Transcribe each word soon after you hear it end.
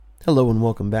Hello and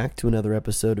welcome back to another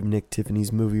episode of Nick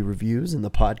Tiffany's Movie Reviews in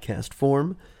the podcast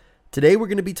form. Today we're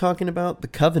going to be talking about The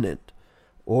Covenant,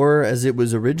 or as it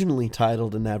was originally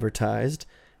titled and advertised,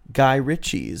 Guy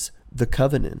Ritchie's The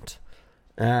Covenant.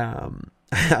 I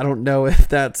don't know if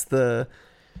that's the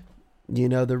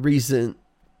recent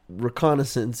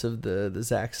reconnaissance of the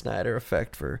Zack Snyder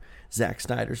effect for Zack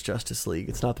Snyder's Justice League.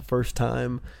 It's not the first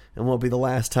time and won't be the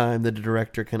last time that a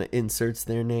director kind of inserts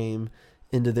their name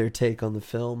into their take on the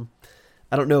film.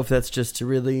 I don't know if that's just to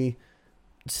really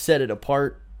set it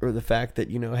apart, or the fact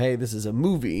that, hey, this is a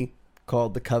movie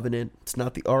called The Covenant. It's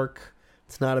not the Ark.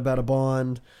 It's not about a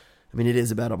Bond. I mean, it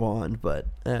is about a Bond, but,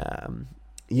 I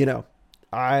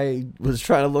was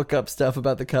trying to look up stuff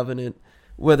about The Covenant,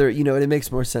 whether, it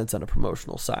makes more sense on a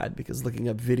promotional side, because looking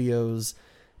up videos,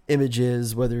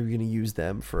 images, whether you're going to use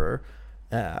them for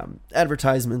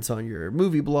advertisements on your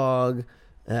movie blog,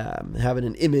 having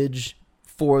an image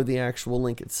for the actual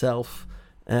link itself.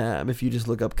 If you just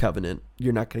look up Covenant,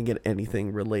 you're not going to get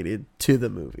anything related to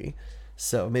the movie.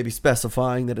 So maybe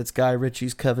specifying that it's Guy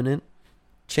Ritchie's Covenant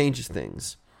changes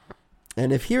things.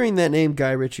 And if hearing that name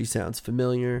Guy Ritchie sounds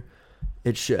familiar,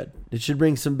 it should. It should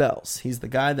ring some bells. He's the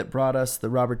guy that brought us the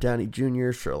Robert Downey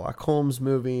Jr. Sherlock Holmes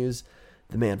movies,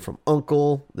 The Man from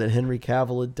U.N.C.L.E. that Henry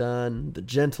Cavill had done, The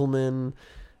Gentleman.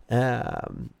 He's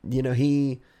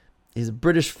a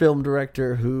British film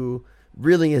director who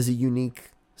really has a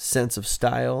unique sense of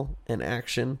style and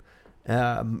action.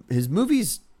 His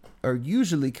movies are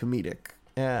usually comedic,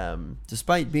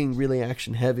 despite being really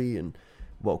action heavy and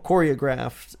well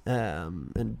choreographed,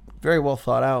 and very well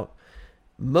thought out.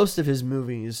 Most of his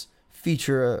movies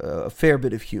feature a fair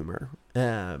bit of humor.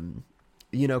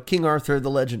 King Arthur, The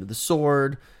Legend of the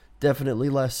Sword, definitely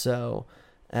less so.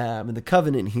 And The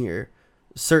Covenant here,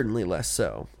 certainly less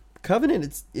so.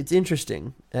 Covenant, it's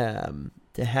interesting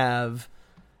to have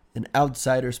an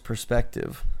outsider's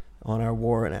perspective on our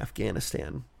war in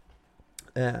Afghanistan.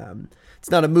 It's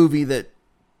not a movie that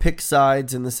picks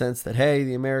sides in the sense that, hey,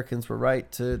 the Americans were right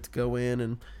to go in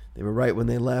and they were right when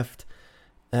they left.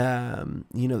 They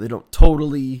don't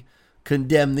totally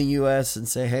condemn the U.S. and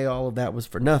say, hey, all of that was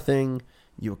for nothing.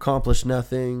 You accomplished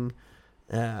nothing.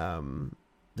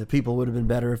 The people would have been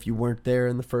better if you weren't there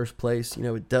in the first place.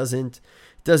 It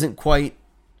doesn't quite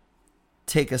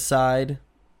take a side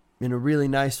in a really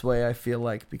nice way, I feel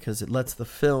like, because it lets the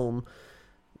film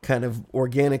kind of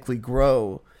organically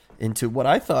grow into what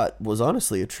I thought was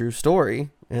honestly a true story,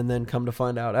 and then come to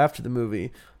find out after the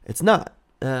movie, it's not.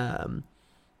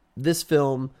 This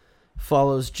film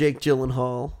follows Jake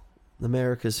Gyllenhaal,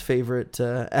 America's favorite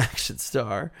action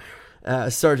star,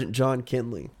 Sergeant John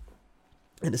Kinley.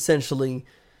 And essentially,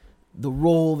 the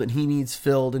role that he needs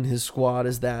filled in his squad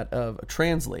is that of a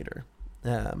translator,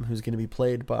 who's going to be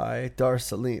played by Dar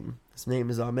Salim. His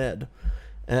name is Ahmed.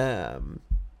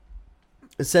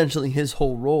 Essentially, his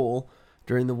whole role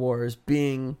during the war is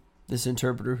being this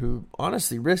interpreter who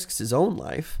honestly risks his own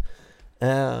life,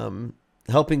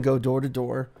 helping go door to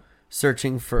door,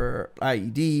 searching for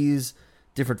IEDs,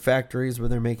 different factories where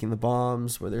they're making the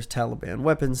bombs, where there's Taliban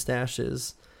weapon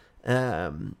stashes.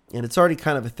 And it's already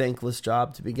kind of a thankless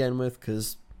job to begin with,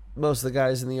 because most of the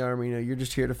guys in the army, you're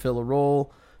just here to fill a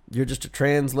role. You're just a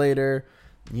translator,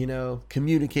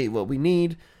 communicate what we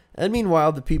need. And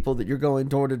meanwhile, the people that you're going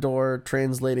door to door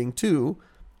translating to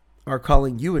are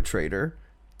calling you a traitor,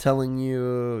 telling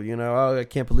you, oh, I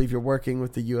can't believe you're working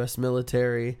with the U.S.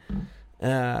 military.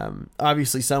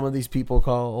 Obviously, some of these people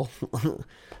call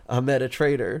Ahmed a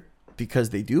traitor because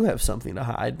they do have something to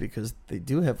hide, because they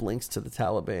do have links to the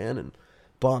Taliban and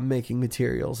bomb-making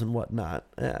materials and whatnot.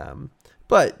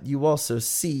 But you also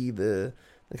see the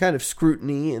kind of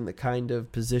scrutiny and the kind of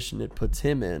position it puts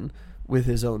him in with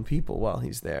his own people while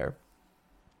he's there.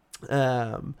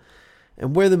 And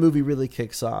where the movie really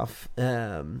kicks off,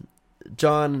 John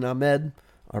and Ahmed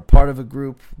are part of a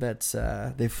group that's,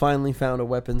 they finally found a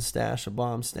weapon stash, a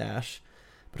bomb stash.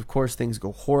 But of course things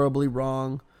go horribly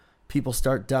wrong. People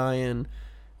start dying.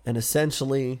 And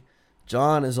essentially,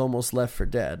 John is almost left for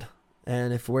dead.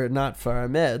 And if we're not for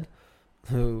Ahmed,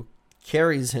 who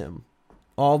carries him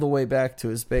all the way back to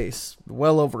his base,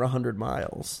 well over 100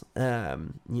 miles,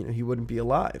 he wouldn't be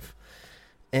alive.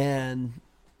 And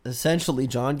essentially,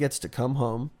 John gets to come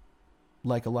home,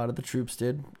 like a lot of the troops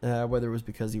did, whether it was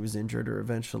because he was injured or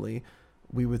eventually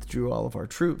we withdrew all of our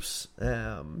troops.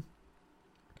 And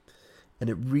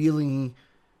it really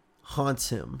haunts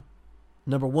him.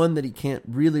 Number one, that he can't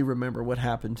really remember what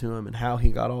happened to him and how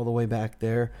he got all the way back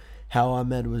there, how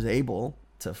Ahmed was able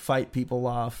to fight people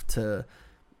off, to,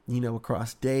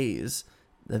 across days,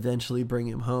 eventually bring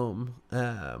him home.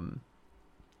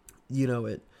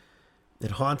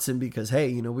 It haunts him because,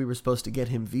 hey, we were supposed to get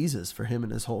him visas for him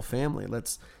and his whole family.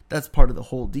 That's part of the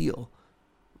whole deal.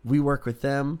 We work with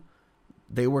them,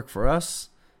 they work for us,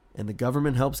 and the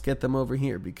government helps get them over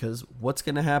here, because what's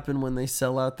going to happen when they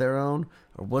sell out their own,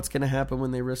 or what's going to happen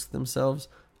when they risk themselves?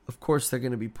 Of course they're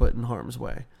going to be put in harm's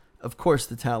way. Of course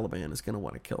the Taliban is going to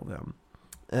want to kill them.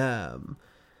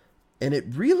 And it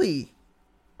really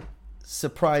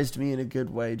surprised me in a good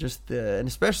way, and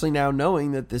especially now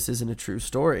knowing that this isn't a true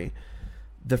story,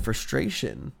 the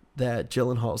frustration that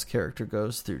Gyllenhaal's character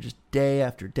goes through, just day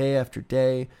after day after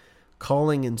day,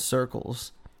 calling in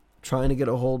circles, trying to get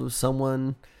a hold of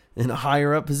someone in a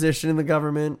higher up position in the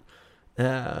government,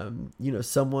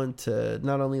 someone to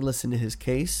not only listen to his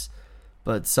case,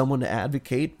 but someone to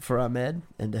advocate for Ahmed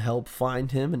and to help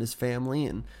find him and his family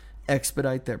and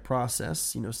expedite their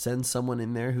process, send someone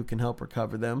in there who can help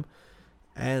recover them.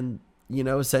 And,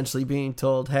 essentially being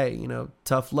told, hey,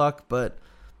 tough luck, but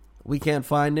we can't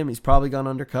find him. He's probably gone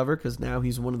undercover because now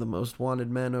he's one of the most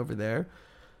wanted men over there.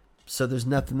 So there's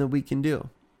nothing that we can do.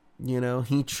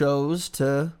 He chose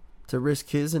to risk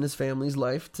his and his family's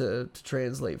life to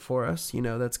translate for us.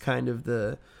 That's kind of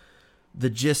the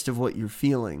gist of what you're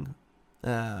feeling.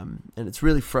 And it's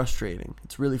really frustrating.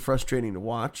 It's really frustrating to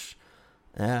watch.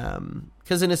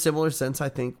 Because in a similar sense, I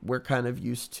think we're kind of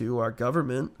used to our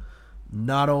government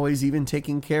not always even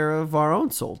taking care of our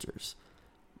own soldiers.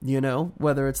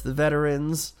 Whether it's the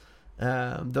veterans,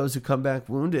 those who come back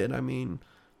wounded. I mean,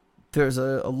 there's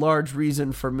a large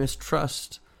reason for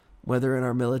mistrust, whether in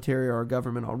our military or our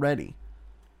government already,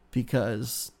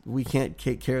 because we can't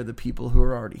take care of the people who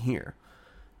are already here.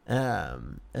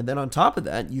 And then on top of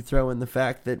that, you throw in the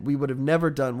fact that we would have never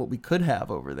done what we could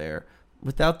have over there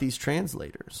without these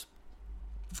translators.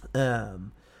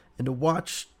 And to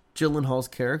watch Gyllenhaal's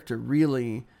character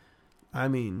really,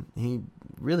 he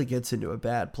really gets into a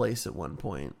bad place at one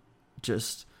point.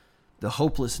 Just the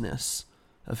hopelessness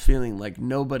of feeling like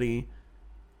nobody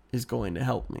is going to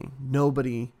help me.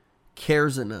 Nobody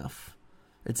cares enough.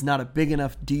 It's not a big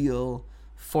enough deal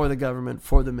for the government,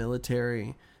 for the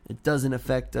military. It doesn't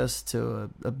affect us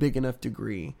to a big enough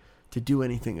degree to do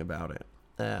anything about it.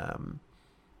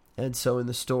 And so in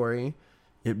the story,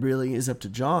 it really is up to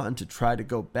John to try to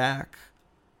go back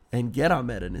and get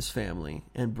Ahmed and his family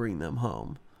and bring them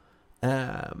home.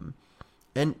 And,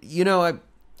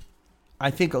 I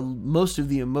think most of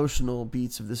the emotional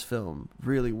beats of this film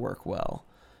really work well.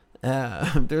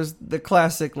 There's the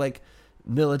classic,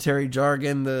 military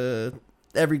jargon.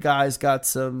 Every guy's got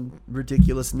some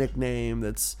ridiculous nickname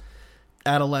that's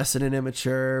adolescent and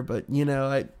immature, but, you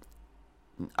kind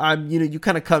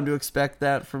of come to expect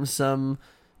that from some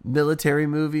military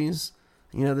movies.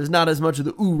 There's not as much of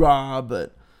the oorah,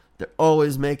 but they're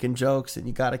always making jokes, and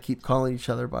you got to keep calling each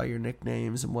other by your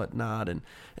nicknames and whatnot. And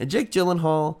Jake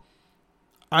Gyllenhaal,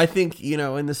 I think,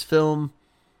 in this film,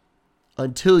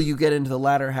 until you get into the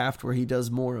latter half where he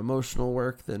does more emotional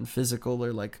work than physical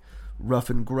or rough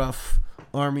and gruff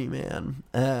army man,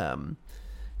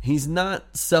 he's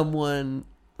not someone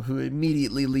who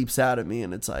immediately leaps out at me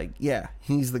and it's like, yeah,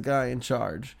 he's the guy in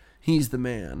charge. He's the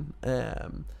man.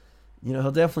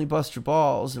 He'll definitely bust your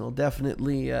balls, and he'll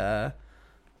definitely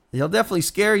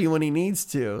scare you when he needs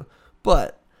to.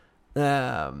 But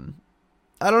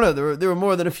I don't know. There were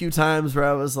more than a few times where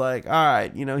I was like, all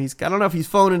right, I don't know if he's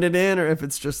phoning it in or if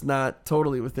it's just not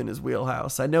totally within his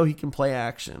wheelhouse. I know he can play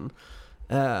action.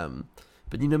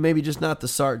 But, maybe just not the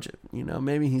sergeant.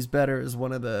 Maybe he's better as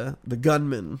one of the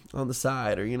gunmen on the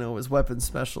side, or, as weapons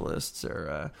specialists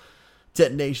or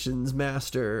detonations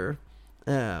master.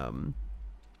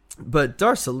 But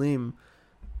Dar Salim,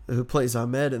 who plays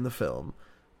Ahmed in the film,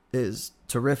 is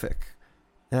terrific.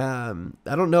 I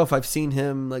don't know if I've seen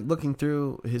him, looking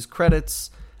through his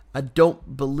credits. I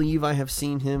don't believe I have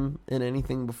seen him in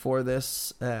anything before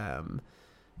this.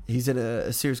 He's in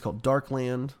a series called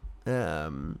Darkland,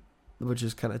 which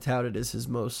is kind of touted as his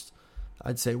most,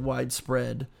 I'd say,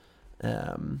 widespread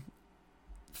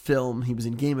film. He was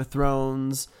in Game of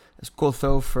Thrones as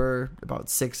Quotho for about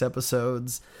 6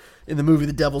 episodes. In the movie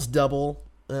The Devil's Double,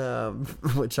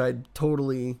 which I'd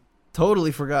totally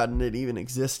forgotten it even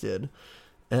existed,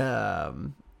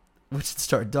 which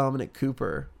starred Dominic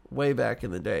Cooper way back in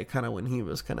the day, kind of when he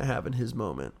was kind of having his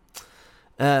moment.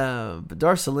 But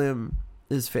Dar Salim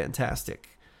is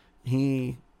fantastic.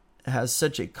 He has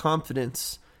such a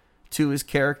confidence to his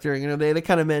character. They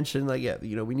kind of mentioned,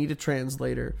 we need a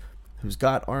translator who's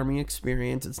got army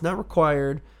experience. It's not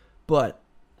required, but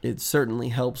it certainly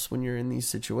helps when you're in these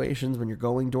situations, when you're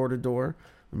going door to door,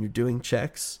 when you're doing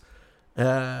checks.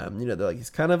 They're he's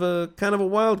kind of a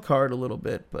wild card a little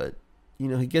bit, but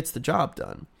he gets the job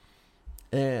done.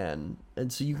 And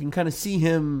so you can kind of see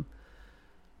him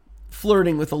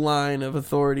flirting with a line of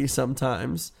authority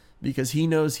sometimes, because he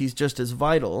knows he's just as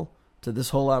vital to this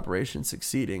whole operation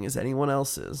succeeding as anyone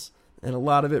else is. And a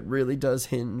lot of it really does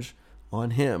hinge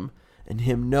on him, and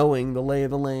him knowing the lay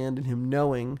of the land, and him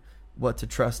knowing what to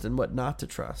trust and what not to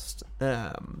trust.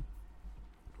 And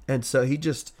so he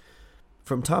just,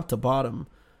 from top to bottom,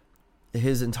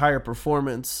 his entire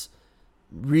performance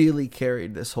really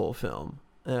carried this whole film.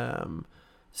 Some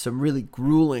really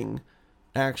grueling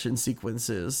action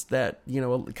sequences that,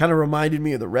 kind of reminded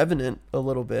me of The Revenant a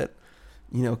little bit.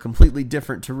 Completely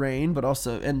different terrain, but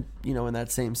also, and, in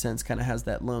that same sense, kind of has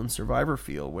that lone survivor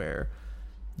feel where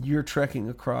you're trekking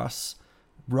across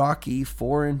rocky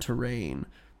foreign terrain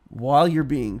while you're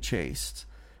being chased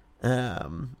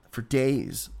for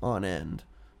days on end.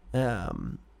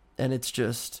 And it's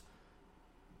just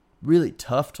really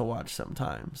tough to watch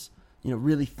sometimes,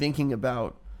 really thinking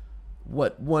about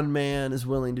what one man is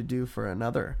willing to do for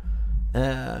another.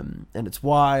 And it's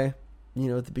why,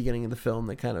 at the beginning of the film,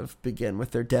 they kind of begin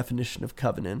with their definition of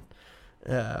covenant,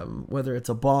 whether it's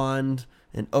a bond,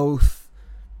 an oath,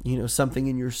 something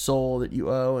in your soul that you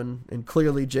owe. And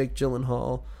clearly Jake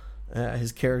Gyllenhaal,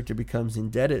 his character, becomes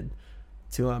indebted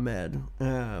to Ahmed.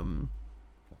 And,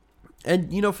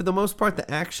 for the most part, the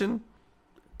action,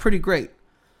 pretty great.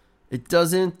 It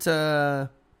doesn't, the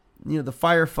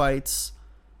firefights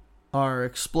are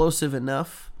explosive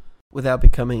enough without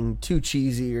becoming too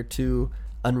cheesy or too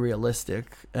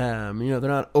unrealistic. They're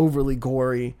not overly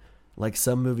gory like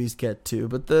some movies get to,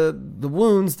 but the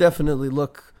wounds definitely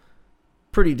look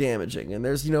pretty damaging. And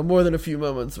there's, more than a few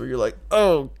moments where you're like,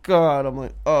 oh God, I'm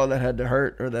like, oh, that had to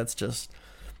hurt, or that's just,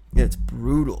 it's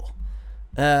brutal.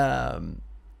 And,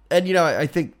 I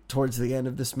think towards the end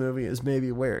of this movie is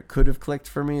maybe where it could have clicked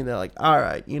for me. They're like, all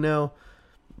right,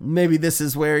 maybe this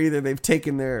is where either they've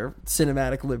taken their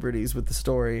cinematic liberties with the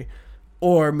story,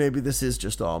 or maybe this is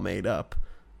just all made up.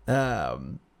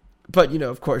 But,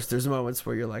 of course, there's moments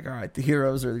where you're like, all right, the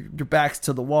heroes are, your back's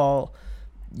to the wall.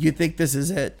 You think this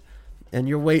is it, and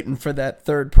you're waiting for that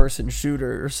third-person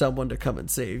shooter or someone to come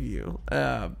and save you.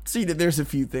 See, there's a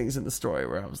few things in the story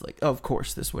where I was like, oh, of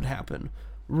course this would happen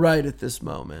right at this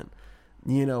moment.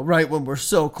 Right when we're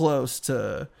so close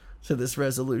to this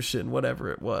resolution,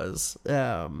 whatever it was.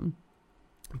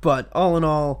 But all in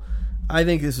all, I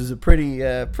think this is a pretty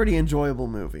enjoyable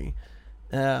movie.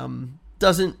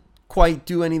 Doesn't quite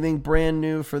do anything brand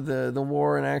new for the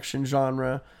war and action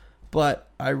genre, but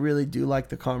I really do like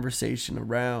the conversation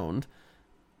around,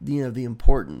 the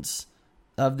importance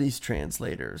of these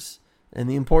translators and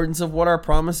the importance of what our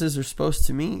promises are supposed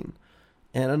to mean,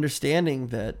 and understanding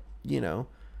that,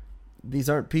 these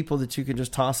aren't people that you can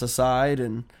just toss aside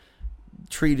and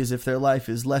treat as if their life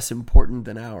is less important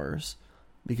than ours.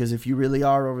 Because if you really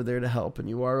are over there to help, and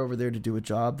you are over there to do a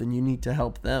job, then you need to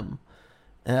help them.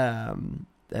 And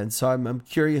so I'm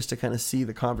curious to kind of see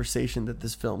the conversation that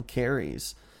this film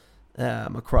carries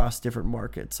across different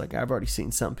markets. Like, I've already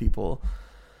seen some people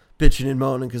bitching and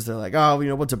moaning because they're like,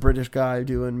 oh, what's a British guy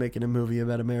doing making a movie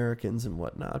about Americans and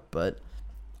whatnot. But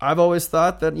I've always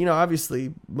thought that,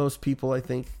 obviously most people, I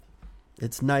think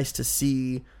it's nice to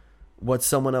see what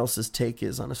someone else's take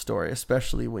is on a story,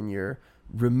 especially when you're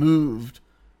removed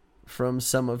from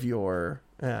some of your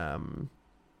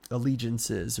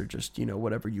allegiances or just,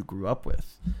 whatever you grew up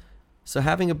with. So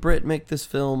having a Brit make this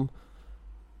film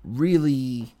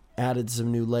really added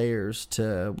some new layers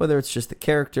to whether it's just the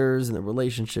characters and the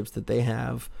relationships that they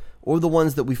have, or the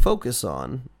ones that we focus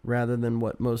on rather than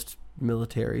what most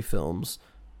military films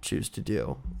choose to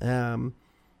do. And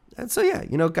so, yeah,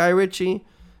 Guy Ritchie,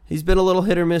 he's been a little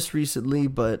hit or miss recently,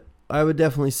 but I would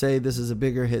definitely say this is a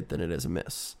bigger hit than it is a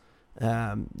miss.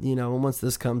 And once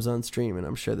this comes on streaming,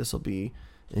 I'm sure this will be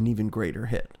an even greater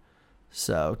hit.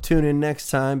 So tune in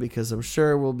next time, because I'm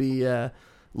sure we'll be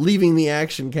leaving the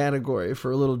action category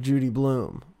for a little Judy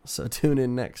Blume. So tune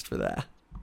in next for that.